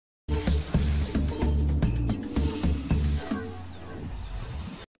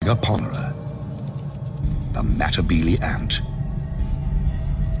megaponera, the Matabele ant.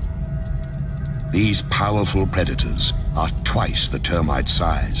 These powerful predators are twice the termite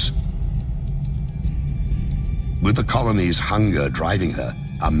size. With the colony's hunger driving her,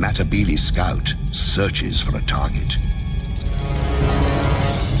 a Matabele scout searches for a target.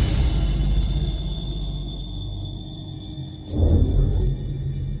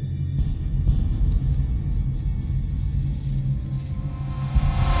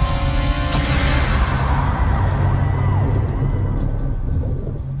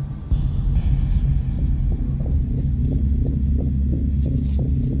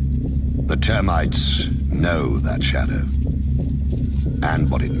 The termites know that shadow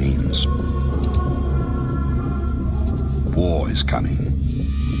and what it means. War is coming.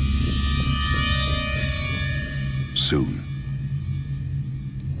 Soon.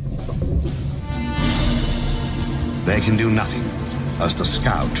 They can do nothing as the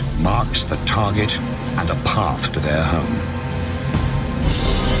scout marks the target and a path to their home.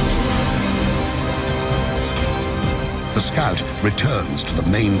 The scout returns to the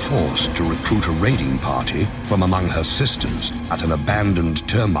main force to recruit a raiding party from among her sisters at an abandoned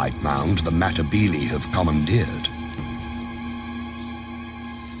termite mound the Matabele have commandeered.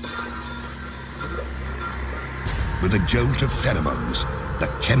 With a jolt of pheromones, the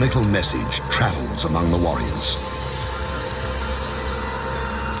chemical message travels among the warriors.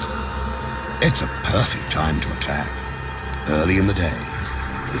 It's a perfect time to attack, early in the day,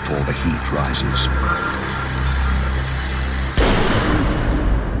 before the heat rises.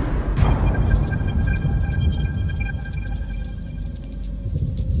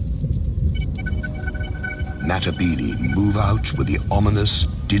 Matabele move out with the ominous,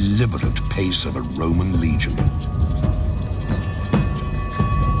 deliberate pace of a Roman legion.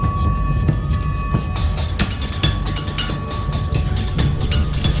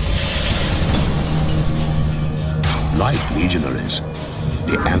 Like legionaries,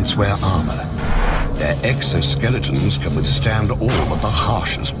 the ants wear armor. Their exoskeletons can withstand all but the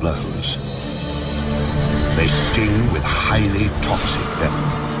harshest blows. They sting with highly toxic venom.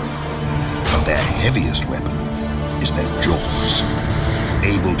 But their heaviest weapon is their jaws,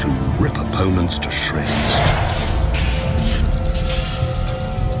 able to rip opponents to shreds.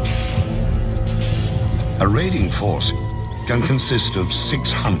 A raiding force can consist of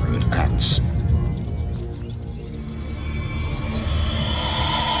 600 ants.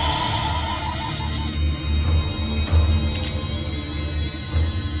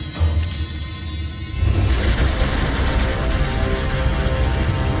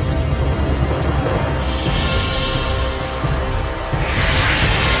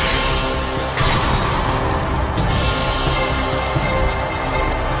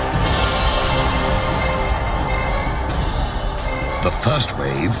 The first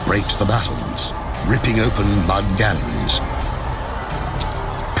wave breaks the battlements, ripping open mud galleries,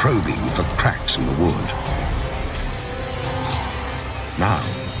 probing for cracks in the wood. Now,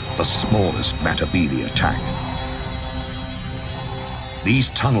 the smallest Matabele attack. These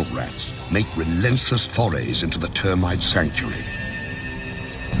tunnel rats make relentless forays into the termite sanctuary.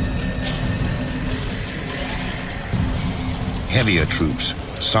 Heavier troops,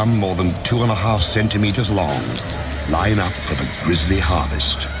 some more than 2.5 centimeters long, line up for the grisly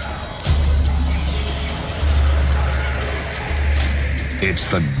harvest.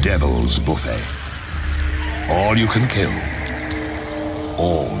 It's the devil's buffet. All you can kill,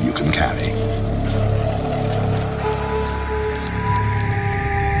 all you can carry.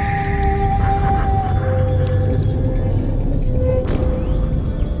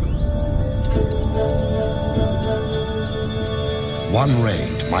 One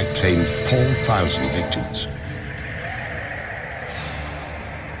raid might claim 4,000 victims.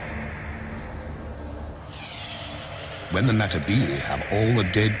 When the Matabele have all the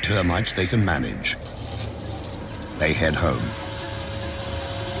dead termites they can manage, they head home.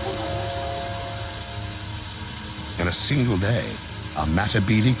 In a single day, a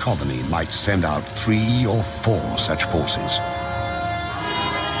Matabele colony might send out 3 or 4 such forces.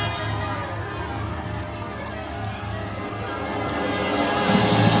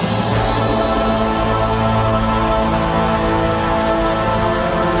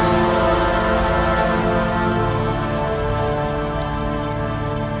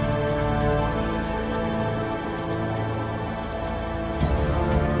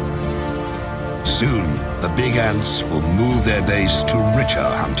 Soon, the big ants will move their base to richer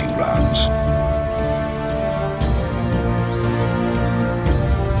hunting grounds.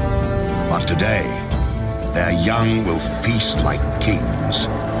 But today, their young will feast like kings,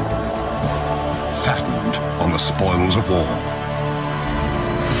 fattened on the spoils of war.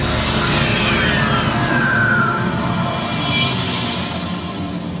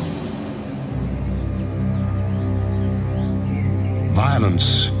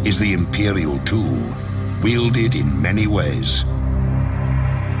 Violence is the imperial tool, wielded in many ways.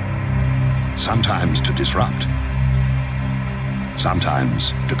 Sometimes to disrupt,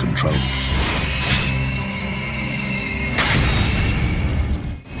 sometimes to control.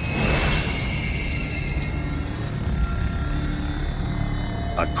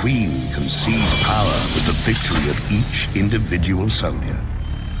 A queen can seize power with the victory of each individual soldier,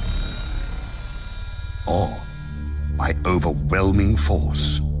 or by overwhelming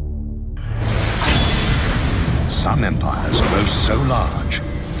force. Some empires grow so large,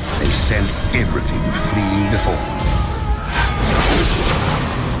 they send everything fleeing before them.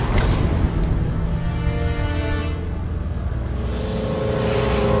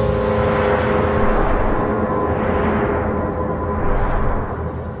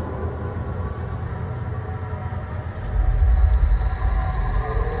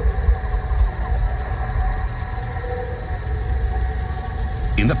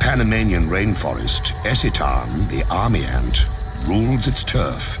 In the Panamanian rainforest, Eciton, the army ant, rules its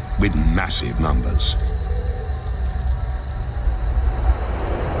turf with massive numbers.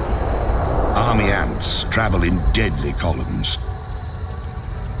 Army ants travel in deadly columns,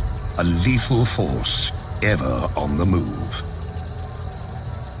 a lethal force ever on the move.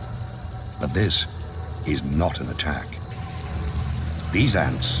 But this is not an attack. These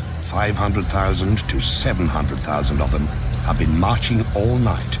ants, 500,000 to 700,000 of them, have been marching all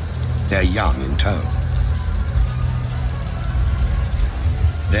night, their young in tow.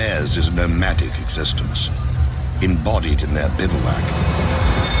 Theirs is a nomadic existence, embodied in their bivouac.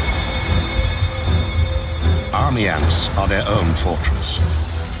 Army ants are their own fortress,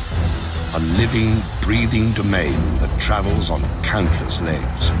 a living, breathing domain that travels on countless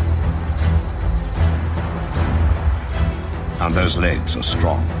legs. And those legs are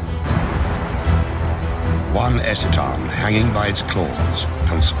strong. One Eciton hanging by its claws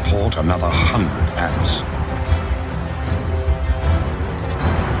can support another 100 ants.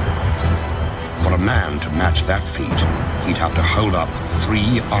 For a man to match that feat, he'd have to hold up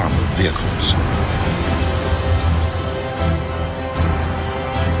 3 armored vehicles.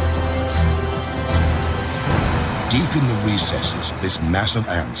 Deep in the recesses of this mass of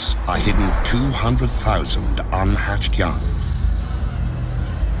ants are hidden 200,000 unhatched young,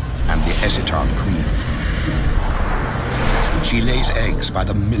 and the Eciton queen. She lays eggs by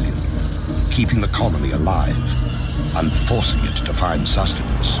the million, keeping the colony alive and forcing it to find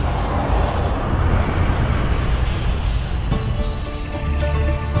sustenance.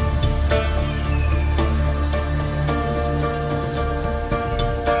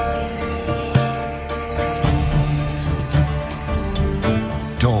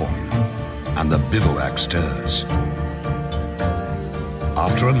 Dawn, and the bivouac stirs.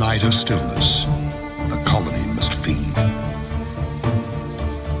 After a night of stillness, the colony must feed.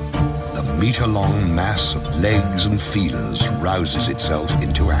 The meter-long mass of legs and feelers rouses itself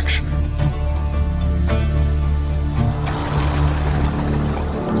into action.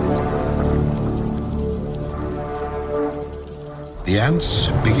 The ants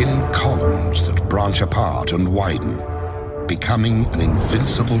begin in columns that branch apart and widen, becoming an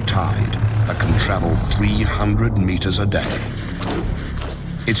invincible tide that can travel 300 meters a day.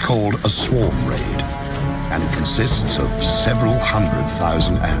 It's called a swarm raid, and it consists of several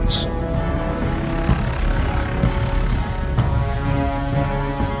 100,000 ants.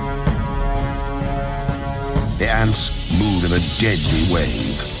 The ants move in a deadly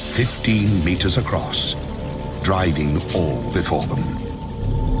wave, 15 meters across, driving all before them.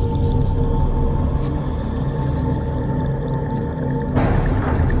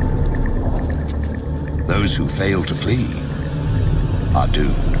 Those who fail to flee are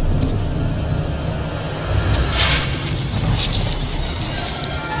doomed.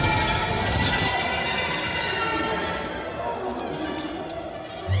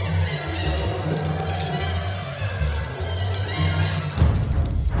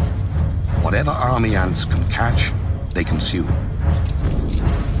 Whatever army ants can catch, they consume.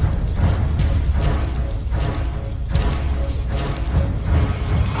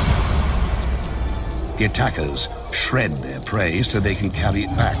 The attackers shred their prey so they can carry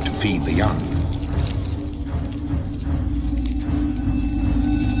it back to feed the young.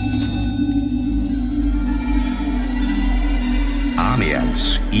 Army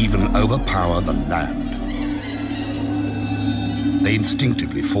ants even overpower the land. They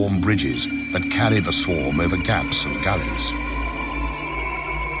instinctively form bridges that carry the swarm over gaps and gullies.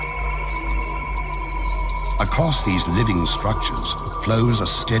 Across these living structures flows a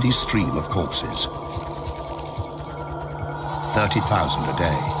steady stream of corpses. 30,000 a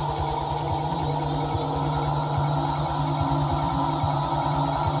day.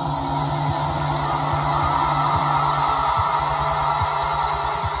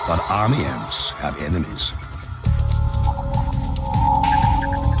 Army ants have enemies.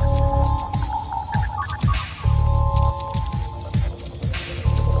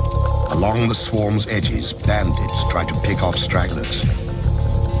 Along the swarm's edges, bandits try to pick off stragglers.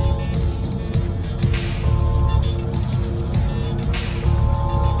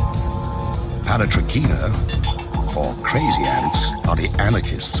 Paratrachina, or crazy ants, are the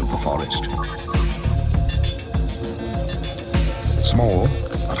anarchists of the forest. Small,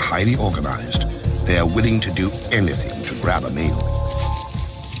 but highly organized, they are willing to do anything to grab a meal.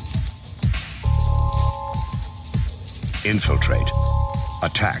 Infiltrate,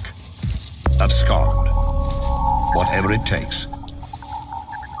 attack, abscond, whatever it takes.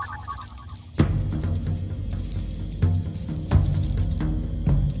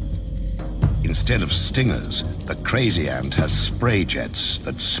 Instead of stingers, the crazy ant has spray jets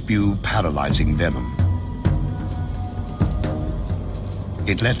that spew paralyzing venom.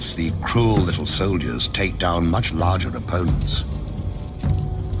 It lets the cruel little soldiers take down much larger opponents.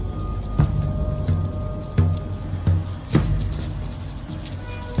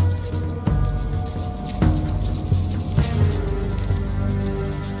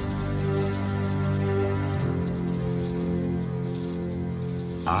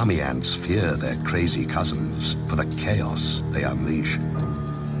 Army ants fear their crazy cousins for the chaos they unleash.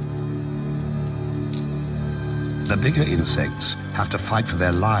 The bigger insects have to fight for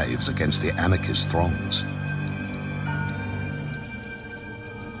their lives against the anarchist throngs.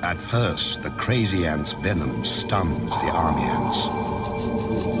 At first, the crazy ant's venom stuns the army ants.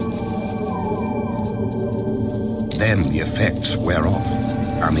 Then the effects wear off,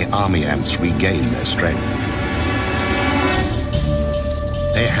 and the army ants regain their strength.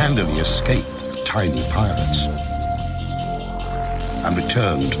 They handily escape the tiny pirates and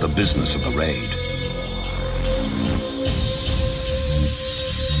return to the business of the raid.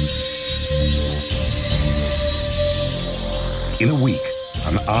 In a week,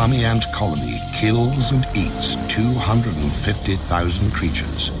 an army ant colony kills and eats 250,000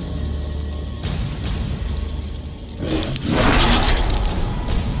 creatures.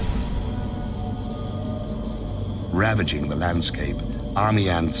 Ravaging the landscape, army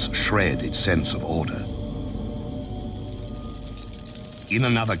ants shred its sense of order. In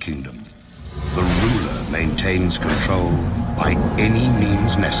another kingdom, the ruler maintains control by any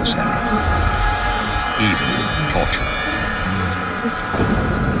means necessary, even torture.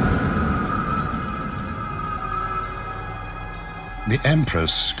 The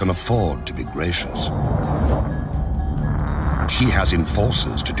Empress can afford to be gracious. She has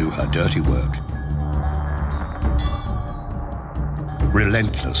enforcers to do her dirty work.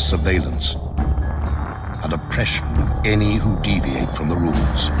 Relentless surveillance and oppression of any who deviate from the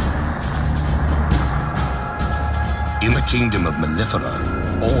rules. In the kingdom of Mellifera,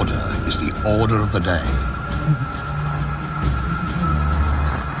 order is the order of the day.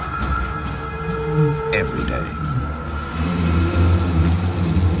 Every day.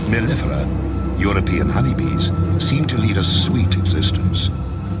 Mellifera, European honeybees, seem to lead a sweet existence,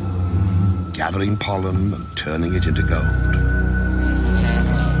 gathering pollen and turning it into gold.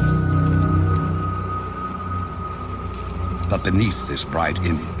 But beneath this bright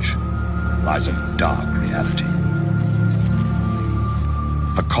image lies a dark reality.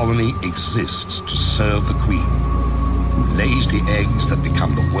 The colony exists to serve the queen, who lays the eggs that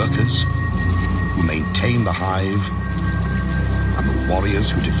become the workers, who maintain the hive, and the warriors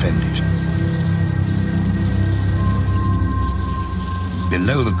who defend it.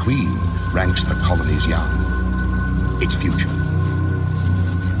 Below the queen ranks the colony's young, its future.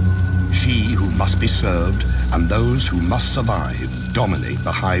 She who must be served and those who must survive dominate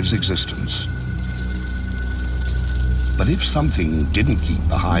the hive's existence. But if something didn't keep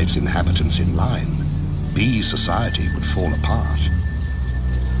the hive's inhabitants in line, bee society would fall apart.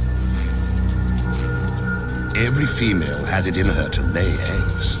 Every female has it in her to lay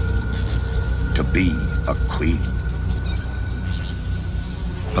eggs, to be a queen.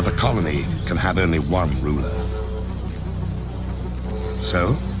 But the colony can have only one ruler.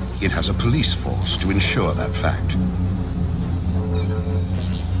 So, it has a police force to ensure that fact.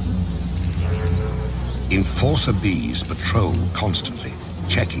 Enforcer bees patrol constantly,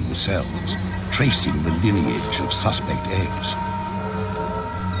 checking the cells, tracing the lineage of suspect eggs,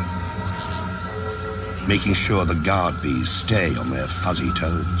 making sure the guard bees stay on their fuzzy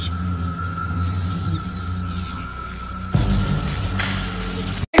toes.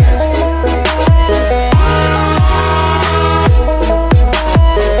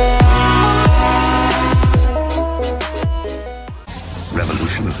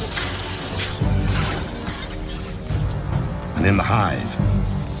 Revolutionaries. And in the hive,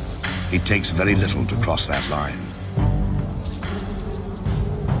 It takes very little to cross that line.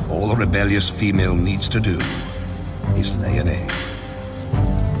 All a rebellious female needs to do is lay an egg.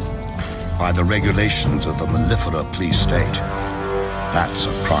 By the regulations of the mellifera police state, that's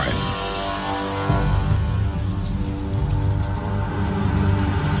a crime.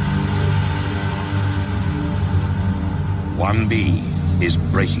 One bee is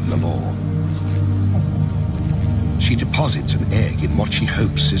breaking the law. She deposits an egg in what she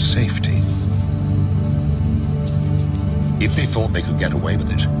hopes is safety. If they thought they could get away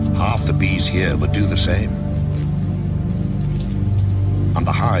with it, half the bees here would do the same. And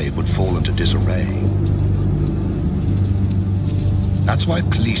the hive would fall into disarray. That's why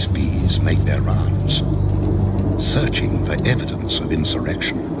police bees make their rounds, searching for evidence of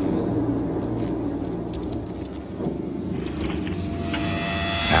insurrection.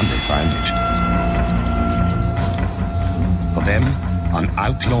 And they find it. For them, an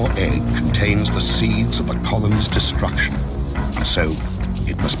outlaw egg contains the seeds of a colony's destruction, and so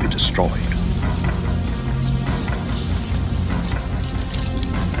it must be destroyed.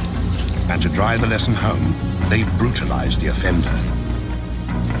 And to drive the lesson home, they brutalize the offender,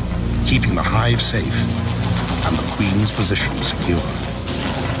 keeping the hive safe and the queen's position secure.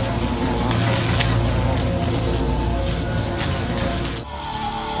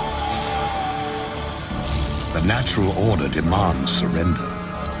 The natural order demands surrender.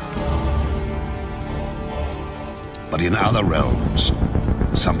 But in other realms,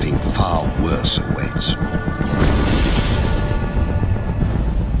 something far worse awaits.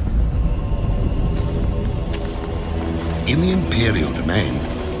 In the imperial domain,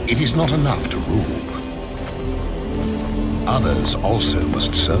 it is not enough to rule. Others also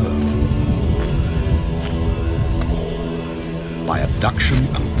must serve. By abduction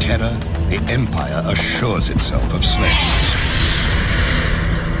and terror, the empire assures itself of slaves.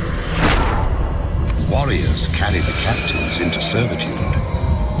 Warriors carry the captives into servitude.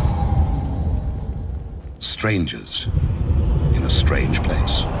 Strangers in a strange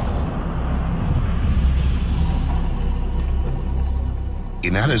place.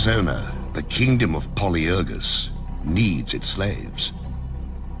 In Arizona, the kingdom of Polyergus needs its slaves.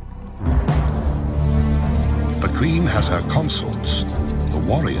 The queen has her consorts, the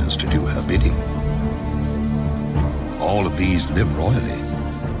warriors, to do her bidding. All of these live royally,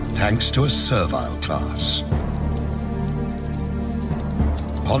 thanks to a servile class.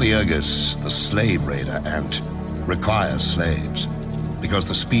 Polyergus, the slave raider ant, requires slaves because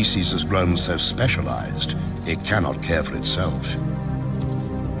the species has grown so specialized it cannot care for itself.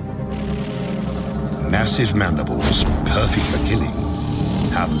 Massive mandibles, perfect for killing,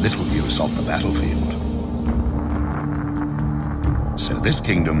 have little use off the battlefield. So this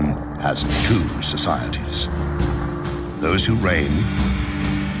kingdom has two societies: those who reign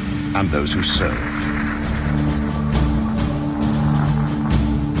and those who serve.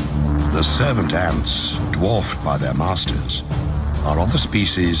 The servant ants, dwarfed by their masters, are of the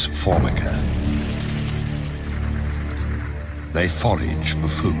species Formica. They forage for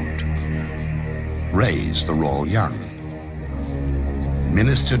food, raise the royal young,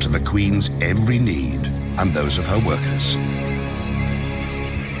 minister to the queen's every need and those of her workers.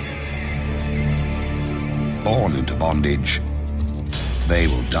 Born into bondage, they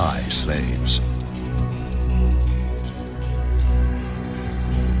will die slaves.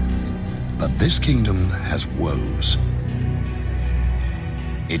 But this kingdom has woes.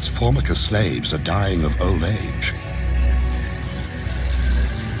 Its Formica slaves are dying of old age.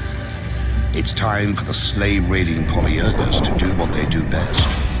 It's time for the slave-raiding Polyergus to do what they do best: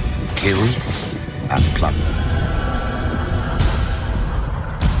 kill and plunder.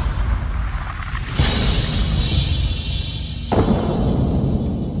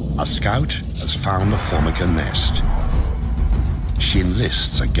 A scout has found the Formica nest. She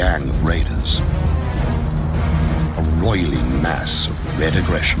enlists a gang of raiders. A roiling mass of red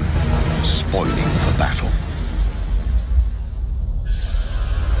aggression, spoiling for battle.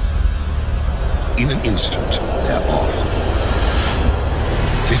 In an instant, they're off.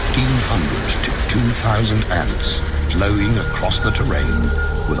 1,500 to 2,000 ants flowing across the terrain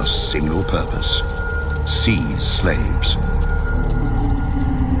with a single purpose: seize slaves.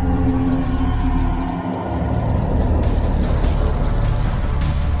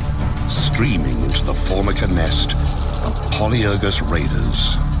 Streaming into the Formica nest, the Polyergus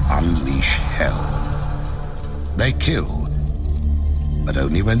raiders unleash hell. They kill, but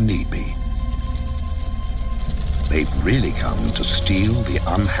only when need be. They've really come to steal the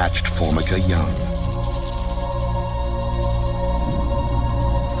unhatched Formica young.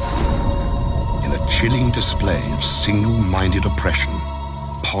 In a chilling display of single-minded oppression,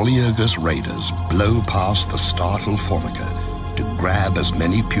 polyergus raiders blow past the startled formica to grab as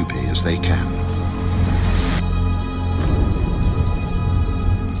many pupae as they can.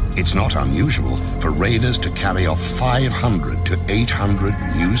 It's not unusual for raiders to carry off 500 to 800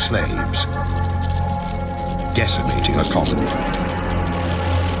 new slaves, decimating a colony.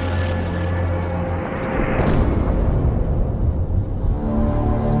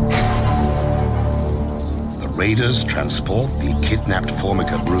 The raiders transport the kidnapped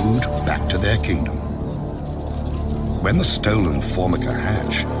formica brood back to their kingdom. When the stolen formica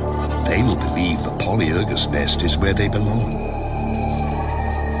hatch, they will believe the polyergus nest is where they belong.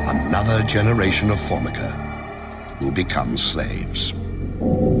 Another generation of formica will become slaves.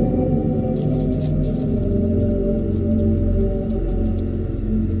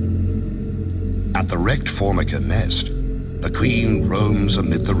 At the wrecked formica nest, the queen roams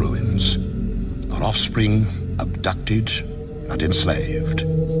amid the ruins, her offspring abducted and enslaved.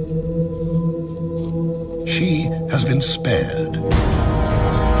 She has been spared,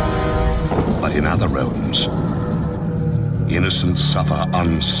 but in other realms, innocents suffer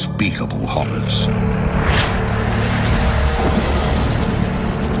unspeakable horrors.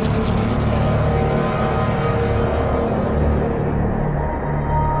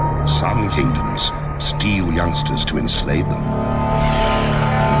 Some kingdoms steal youngsters to enslave them.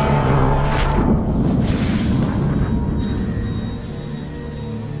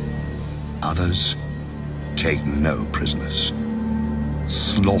 Others take no prisoners,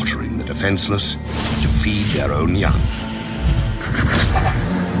 slaughtering the defenseless to feed their own young.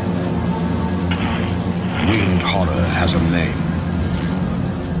 Winged horror has a name.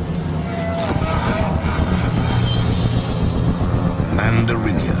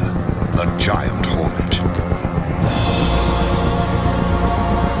 Mandarinia, the giant hornet.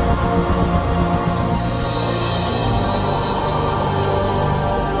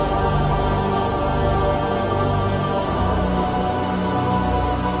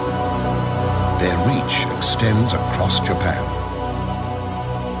 Their reach extends across Japan.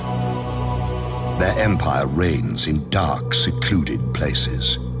 Their empire reigns in dark, secluded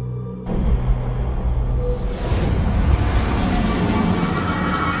places.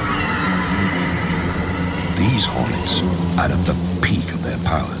 These hornets are at the peak of their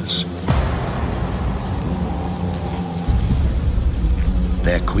powers.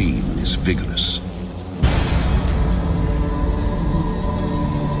 Their queen is vigorous.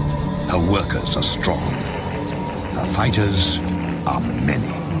 Her workers are strong. Her fighters are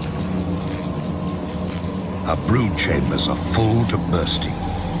many. Her brood chambers are full to bursting.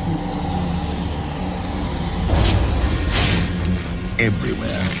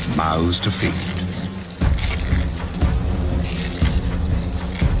 Everywhere, mouths to feed.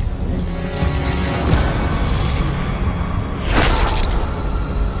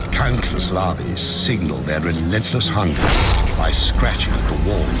 Countless larvae signal their relentless hunger by scratching at the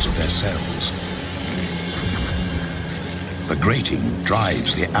walls of their cells. The grating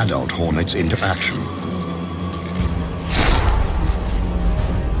drives the adult hornets into action.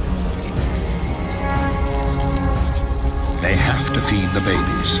 They have to feed the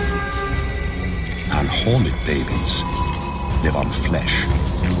babies, and hornet babies live on flesh,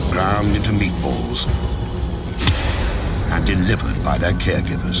 ground into meatballs, and delivered by their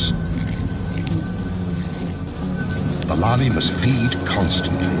caregivers. The larvae must feed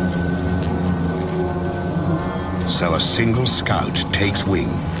constantly, so a single scout takes wing,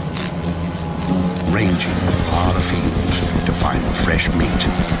 ranging far afield to find fresh meat.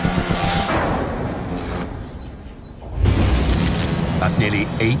 At nearly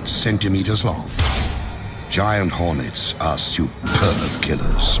 8 centimeters long, giant hornets are superb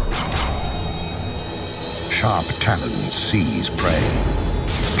killers. Sharp talons seize prey.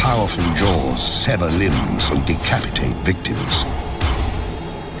 Powerful jaws sever limbs and decapitate victims.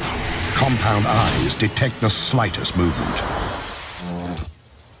 Compound eyes detect the slightest movement.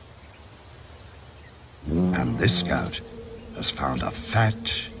 And this scout has found a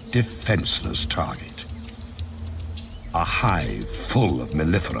fat, defenseless target. A hive full of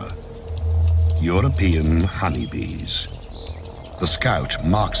mellifera, European honeybees. The scout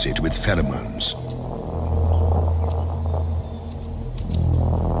marks it with pheromones.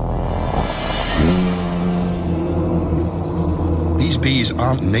 These bees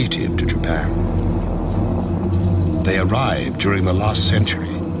aren't native to Japan. They arrived during the last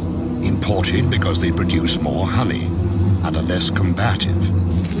century, imported because they produce more honey and are less combative.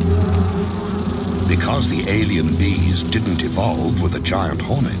 Because the alien bees didn't evolve with the giant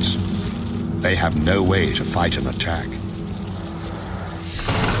hornets, they have no way to fight an attack.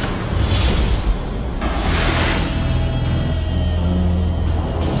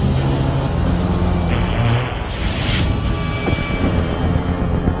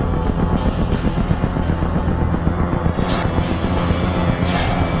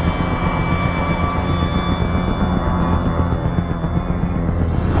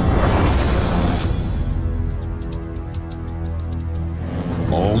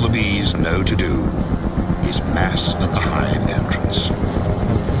 know to do is mass at the hive entrance.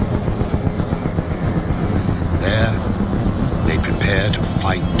 There, they prepare to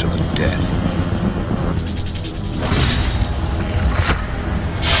fight to the death.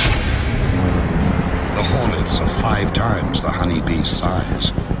 The hornets are 5 times the honeybee's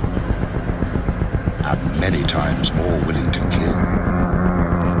size, and many times more willing to kill.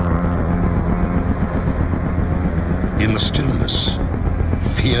 In the stillness,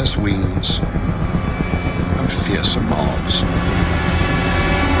 fierce wings and fearsome odds.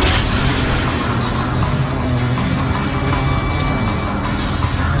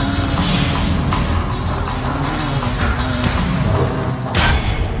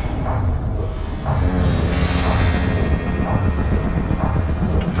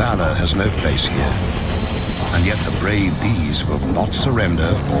 Valor has no place here, and yet the brave bees will not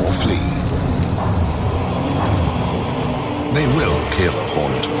surrender or flee. They will kill a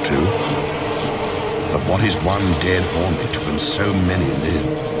hornet or 2, but what is one dead hornet when so many live?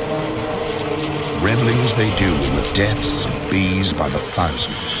 Reveling as they do in the deaths of bees by the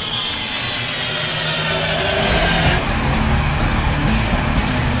thousand.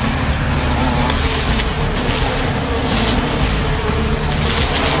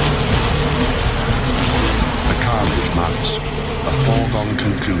 Mounts, a foregone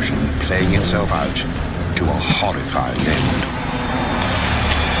conclusion playing itself out to a horrifying end.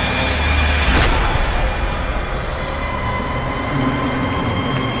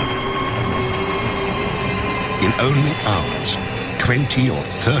 In only hours, 20 or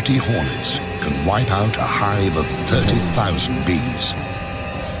 30 hornets can wipe out a hive of 30,000 bees.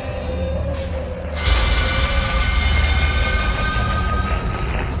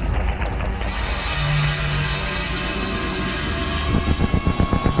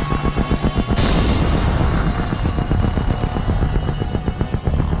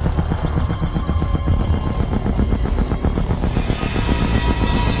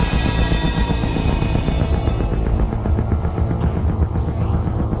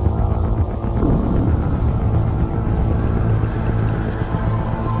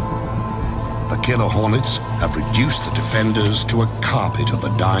 Killer hornets have reduced the defenders to a carpet of the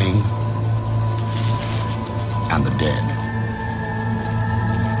dying and the dead.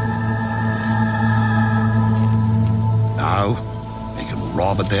 Now, they can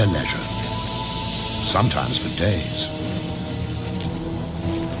rob at their leisure, sometimes for days.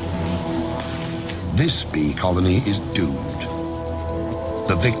 This bee colony is doomed.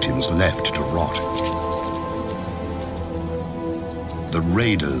 The victims left to rot. The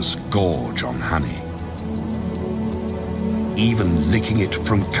raiders gorge on honey, even licking it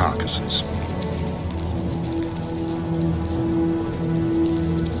from carcasses.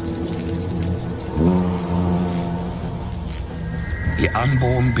 The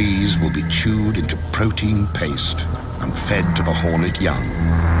unborn bees will be chewed into protein paste and fed to the hornet young.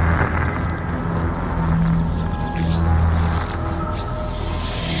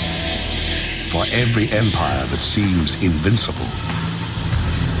 For every empire that seems invincible,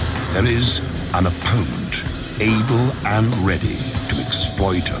 there is an opponent able and ready to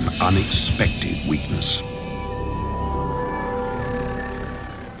exploit an unexpected weakness.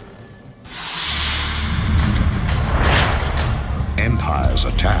 Empires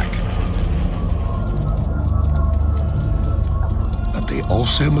attack, but they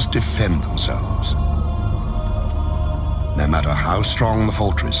also must defend themselves. No matter how strong the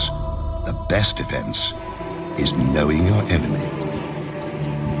fortress, the best defense is knowing your enemy.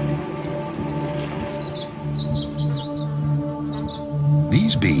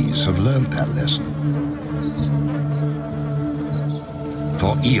 These bees have learned that lesson.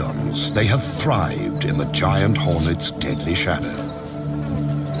 For eons, they have thrived in the giant hornet's deadly shadow.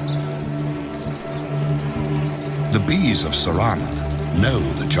 The bees of Sarana know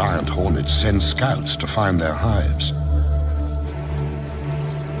the giant hornets send scouts to find their hives.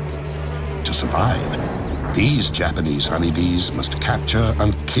 To survive, these Japanese honeybees must capture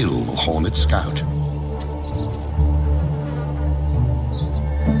and kill the hornet scout.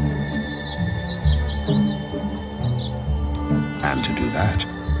 And to do that,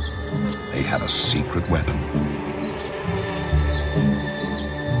 they have a secret weapon.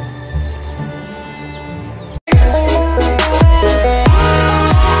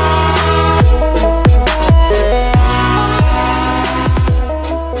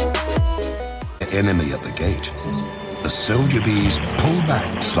 Enemy at the gate, the soldier bees pull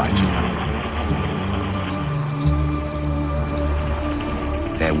back slightly.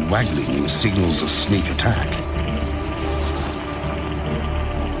 Their waggling signals a sneak attack.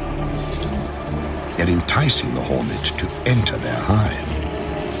 They're enticing the hornet to enter their hive.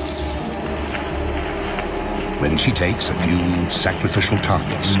 When she takes a few sacrificial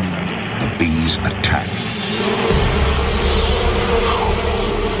targets, the bees attack.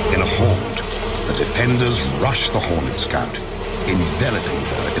 In a horde, the defenders rush the hornet scout, enveloping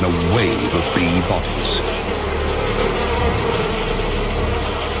her in a wave of bee bodies.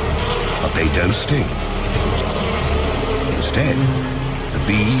 But they don't sting. Instead, the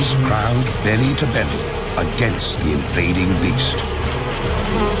bees crowd belly to belly against the invading beast.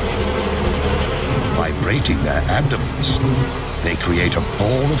 Vibrating their abdomens, they create a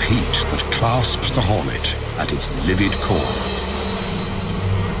ball of heat that clasps the hornet at its livid core.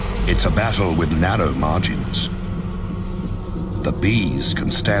 It's a battle with narrow margins. The bees can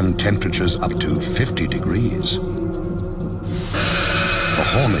stand temperatures up to 50 degrees. The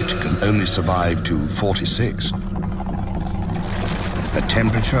hornet can only survive to 46. The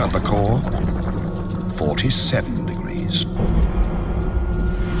temperature of the core, 47 degrees.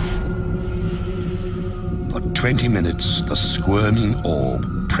 For 20 minutes, the squirming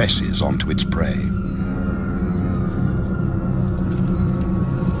orb presses onto its prey.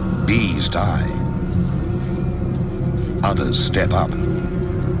 Bees die. Others step up.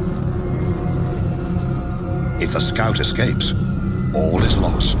 If the scout escapes, all is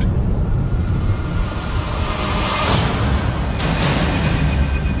lost.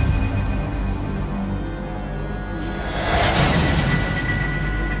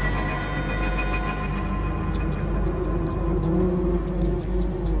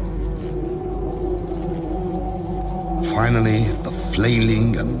 Finally, the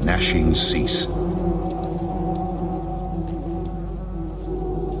flailing and gnashing cease.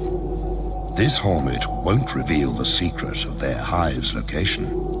 This hornet won't reveal the secret of their hive's location.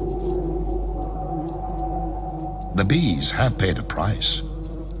 The bees have paid a price,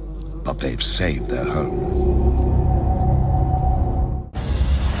 but they've saved their home.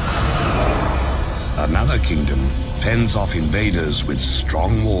 Another kingdom fends off invaders with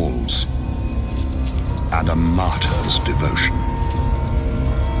strong walls and a martyr's devotion.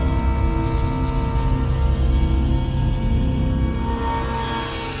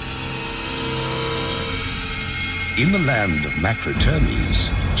 In the land of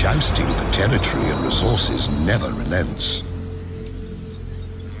Macrotermes, jousting for territory and resources never relents.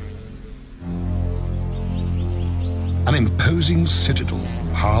 An imposing citadel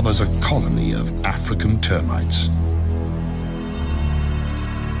harbors a colony of African termites.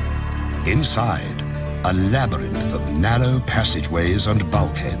 Inside, a labyrinth of narrow passageways and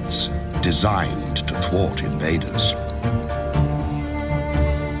bulkheads designed to thwart invaders.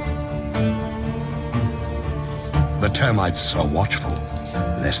 The termites are watchful,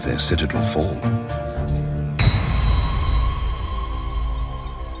 lest their citadel fall.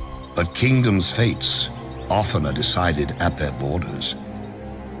 But kingdoms' fates often are decided at their borders.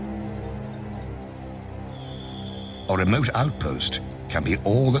 A remote outpost can be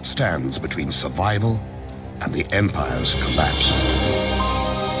all that stands between survival and the empire's collapse.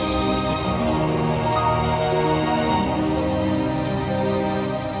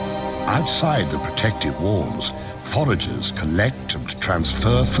 Outside the protective walls, foragers collect and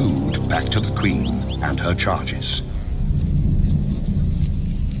transfer food back to the queen and her charges.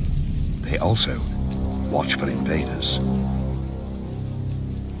 They also watch for invaders.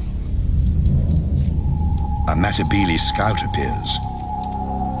 A Matabele scout appears.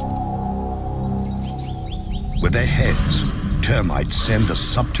 With their heads, termites send a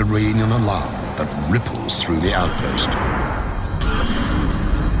subterranean alarm that ripples through the outpost.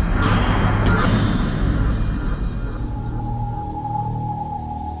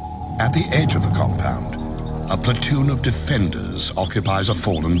 At the edge of the compound, a platoon of defenders occupies a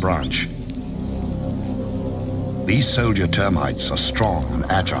fallen branch. These soldier termites are strong and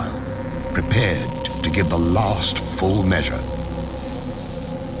agile, prepared to give the last full measure.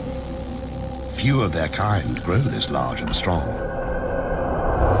 Few of their kind grow this large and strong.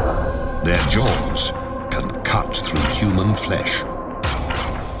 Their jaws can cut through human flesh.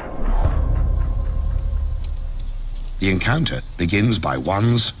 The encounter begins by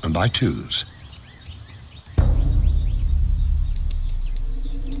ones and by twos.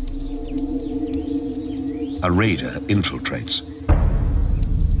 A raider infiltrates.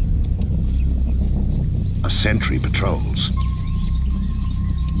 A sentry patrols.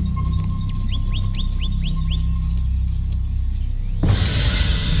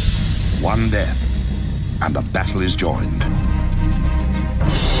 One death, and the battle is joined.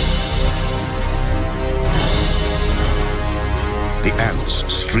 The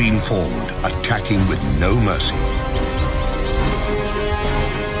ants stream forward, attacking with no mercy.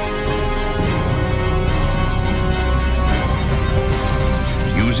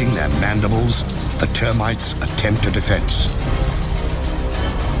 Using their mandibles, The termites attempt a defense.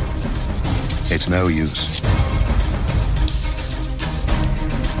 It's no use.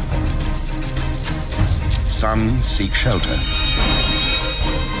 Some seek shelter,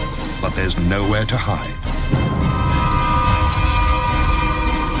 but there's nowhere to hide.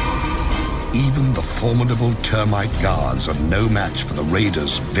 Even the formidable termite guards are no match for the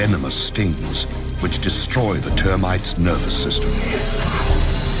raiders' venomous stings, which destroy the termite's nervous system.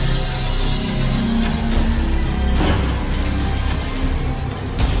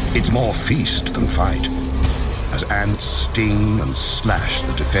 It's more feast than fight, as ants sting and slash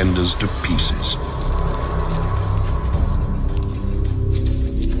the defenders to pieces.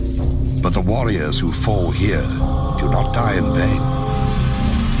 But the warriors who fall here do not die in vain.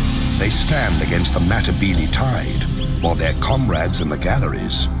 They stand against the Matabele tide, while their comrades in the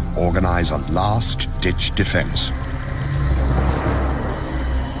galleries organize a last-ditch defense.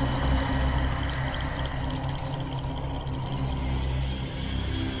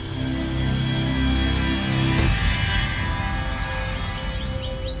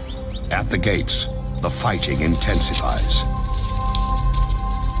 At the gates, the fighting intensifies.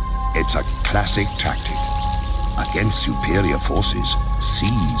 It's a classic tactic. Against superior forces,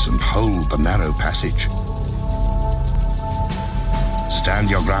 seize and hold the narrow passage. Stand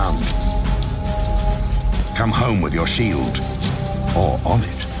your ground. Come home with your shield, or on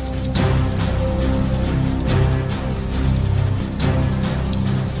it.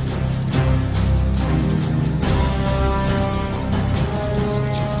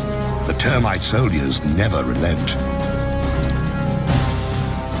 The termite soldiers never relent.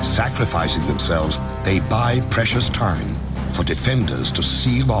 Sacrificing themselves, they buy precious time for defenders to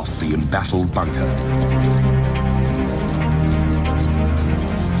seal off the embattled bunker.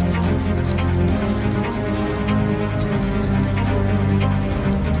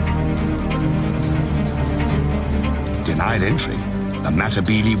 Denied entry, the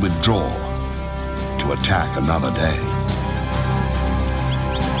Matabele withdraw to attack another day.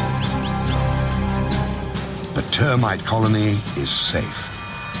 The termite colony is safe,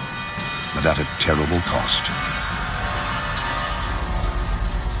 but at a terrible cost.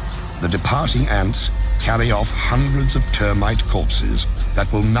 The departing ants carry off hundreds of termite corpses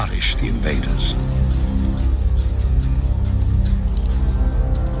that will nourish the invaders.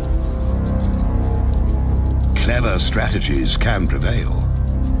 Clever strategies can prevail.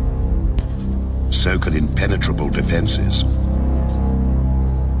 So can impenetrable defenses.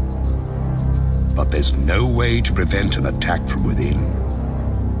 But there's no way to prevent an attack from within.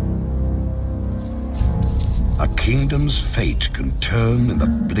 A kingdom's fate can turn in the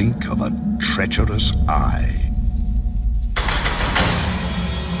blink of a treacherous eye.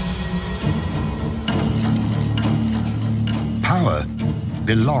 Power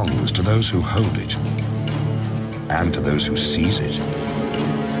belongs to those who hold it, and to those who seize it.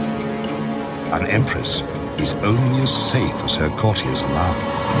 An empress is only as safe as her courtiers allow.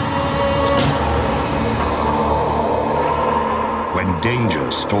 When danger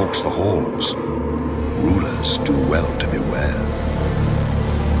stalks the halls, rulers do well to beware.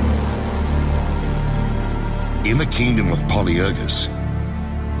 In the kingdom of Polyergus,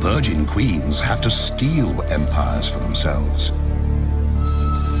 virgin queens have to steal empires for themselves.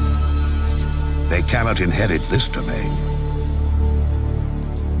 They cannot inherit this domain.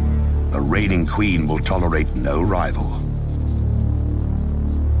 A reigning queen will tolerate no rival.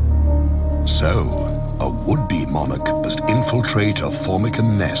 So, a would-be monarch must infiltrate a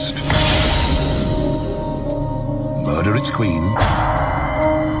Formican nest, murder its queen,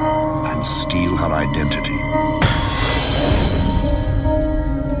 and steal her identity.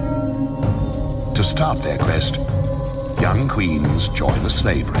 To start their quest, young queens join a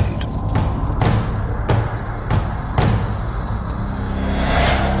slave raid.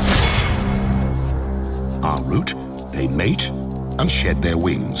 En route, they mate and shed their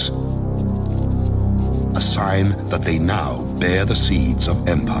wings, a sign that they now bear the seeds of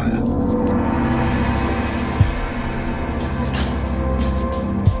empire.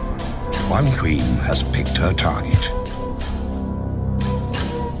 One queen has picked her target.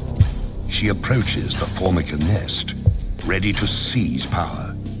 She approaches the Formica nest, ready to seize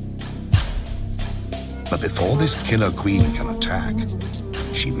power. But before this killer queen can attack,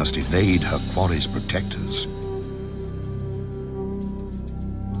 she must evade her quarry's protectors.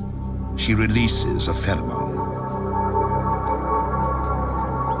 She releases a pheromone.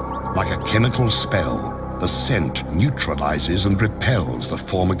 Like a chemical spell, the scent neutralizes and repels the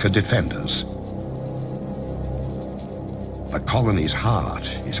Formica defenders. The colony's heart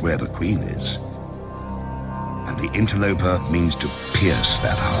is where the queen is, and the interloper means to pierce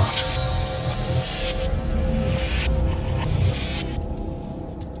that heart.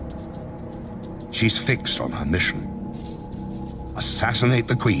 She's fixed on her mission. Assassinate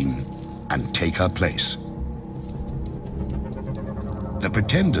the queen and take her place. The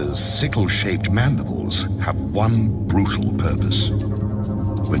pretender's sickle-shaped mandibles have one brutal purpose.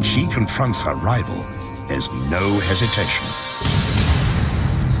 When she confronts her rival, there's no hesitation.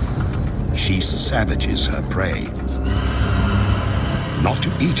 She savages her prey. Not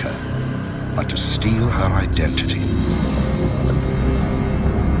to eat her, but to steal her identity.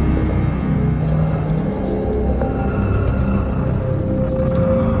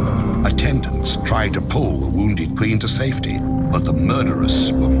 Attendants try to pull the wounded queen to safety, but the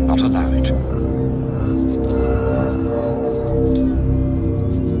murderess will not allow it.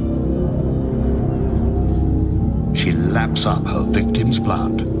 She laps up her victim's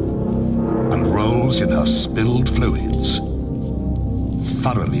blood and rolls in her spilled fluids,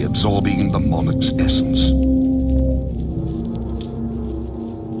 thoroughly absorbing the monarch's essence.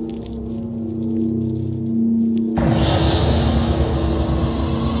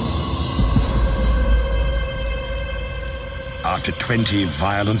 After 20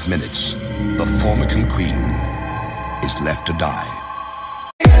 violent minutes, the Formican queen is left to die.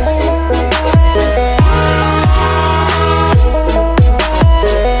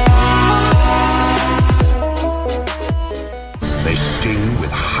 They sting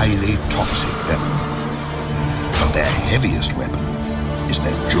with highly toxic venom, but their heaviest weapon is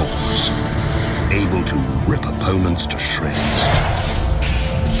their jaws, able to rip opponents to shreds.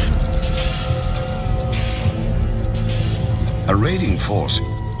 A raiding force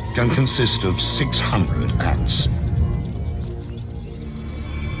can consist of 600 ants.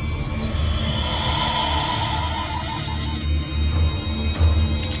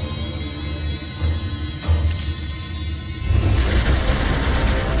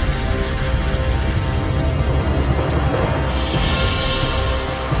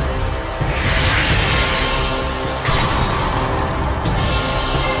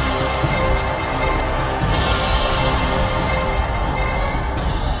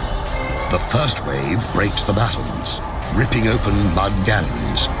 The first wave breaks the battlements, ripping open mud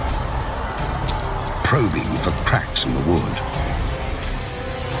galleries, probing for cracks in the wood.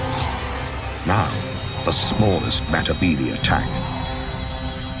 Now, the smallest Matabili attack.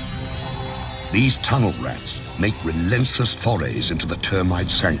 These tunnel rats make relentless forays into the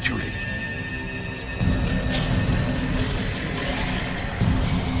termite sanctuary.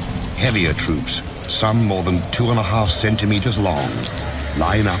 Heavier troops, some more than 2.5 centimeters long,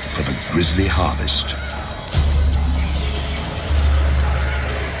 line up for the grisly harvest.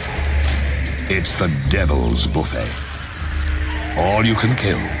 It's the devil's buffet. All you can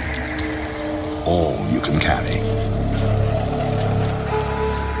kill, all you can carry.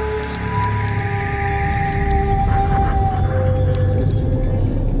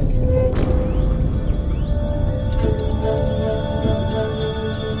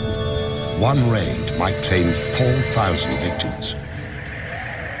 One raid might claim 4,000 victims.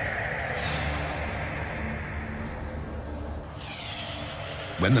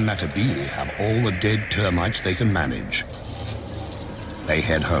 When the Matabili have all the dead termites they can manage, they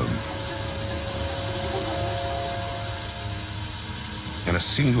head home. In a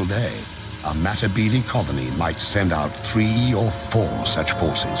single day, a Matabili colony might send out 3 or 4 such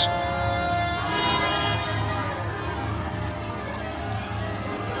forces.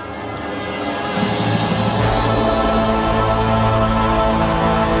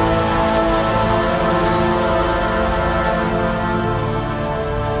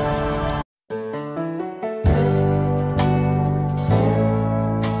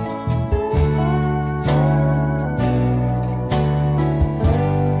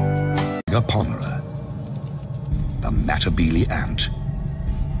 The Matabili ant.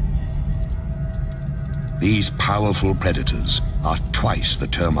 These powerful predators are twice the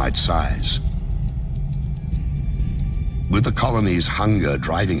termite size. With the colony's hunger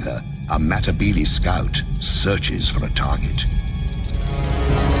driving her, a Matabili scout searches for a target.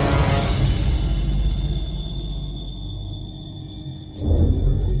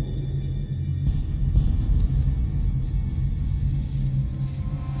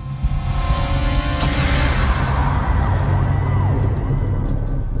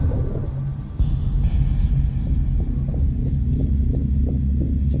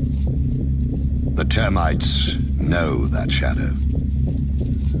 The termites know that shadow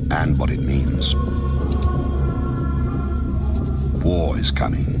and what it means. War is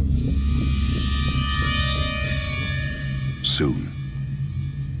coming. Soon.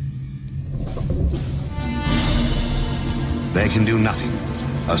 They can do nothing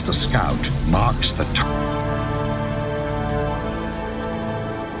as the scout marks the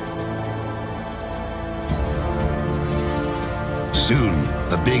Soon,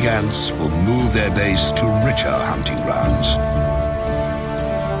 the big ants will move their base to richer hunting grounds.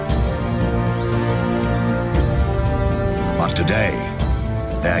 But today,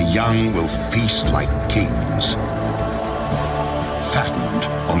 their young will feast like kings, fattened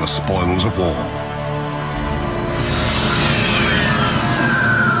on the spoils of war.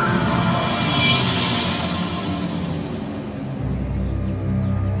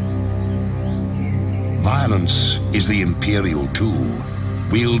 Violence is the imperial tool,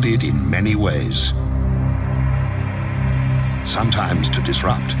 wielded in many ways. Sometimes to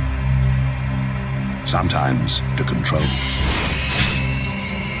disrupt, sometimes to control.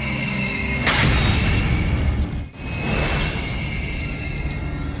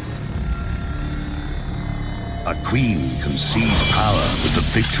 A queen can seize power with the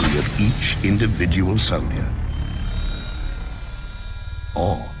victory of each individual soldier,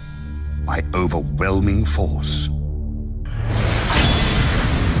 or by overwhelming force.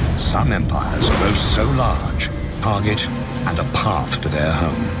 Some empires grow so large, target and a path to their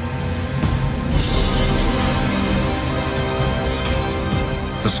home.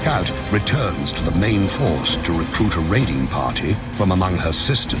 The scout returns to the main force to recruit a raiding party from among her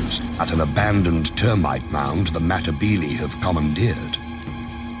sisters at an abandoned termite mound the Matabili have commandeered.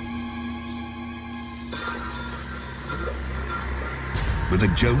 With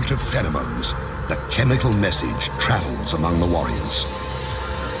a jolt of pheromones, the chemical message travels among the warriors.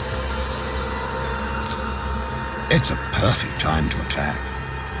 It's a perfect time to attack,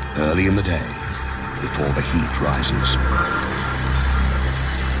 early in the day, before the heat rises.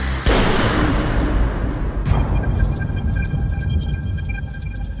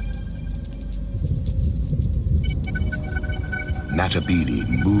 Matabili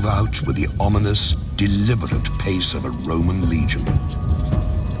move out with the ominous, deliberate pace of a Roman legion.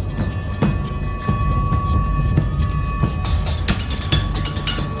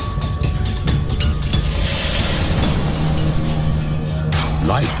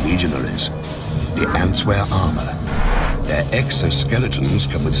 Like legionaries, the ants wear armor. Their exoskeletons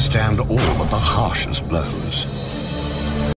can withstand all but the harshest blows.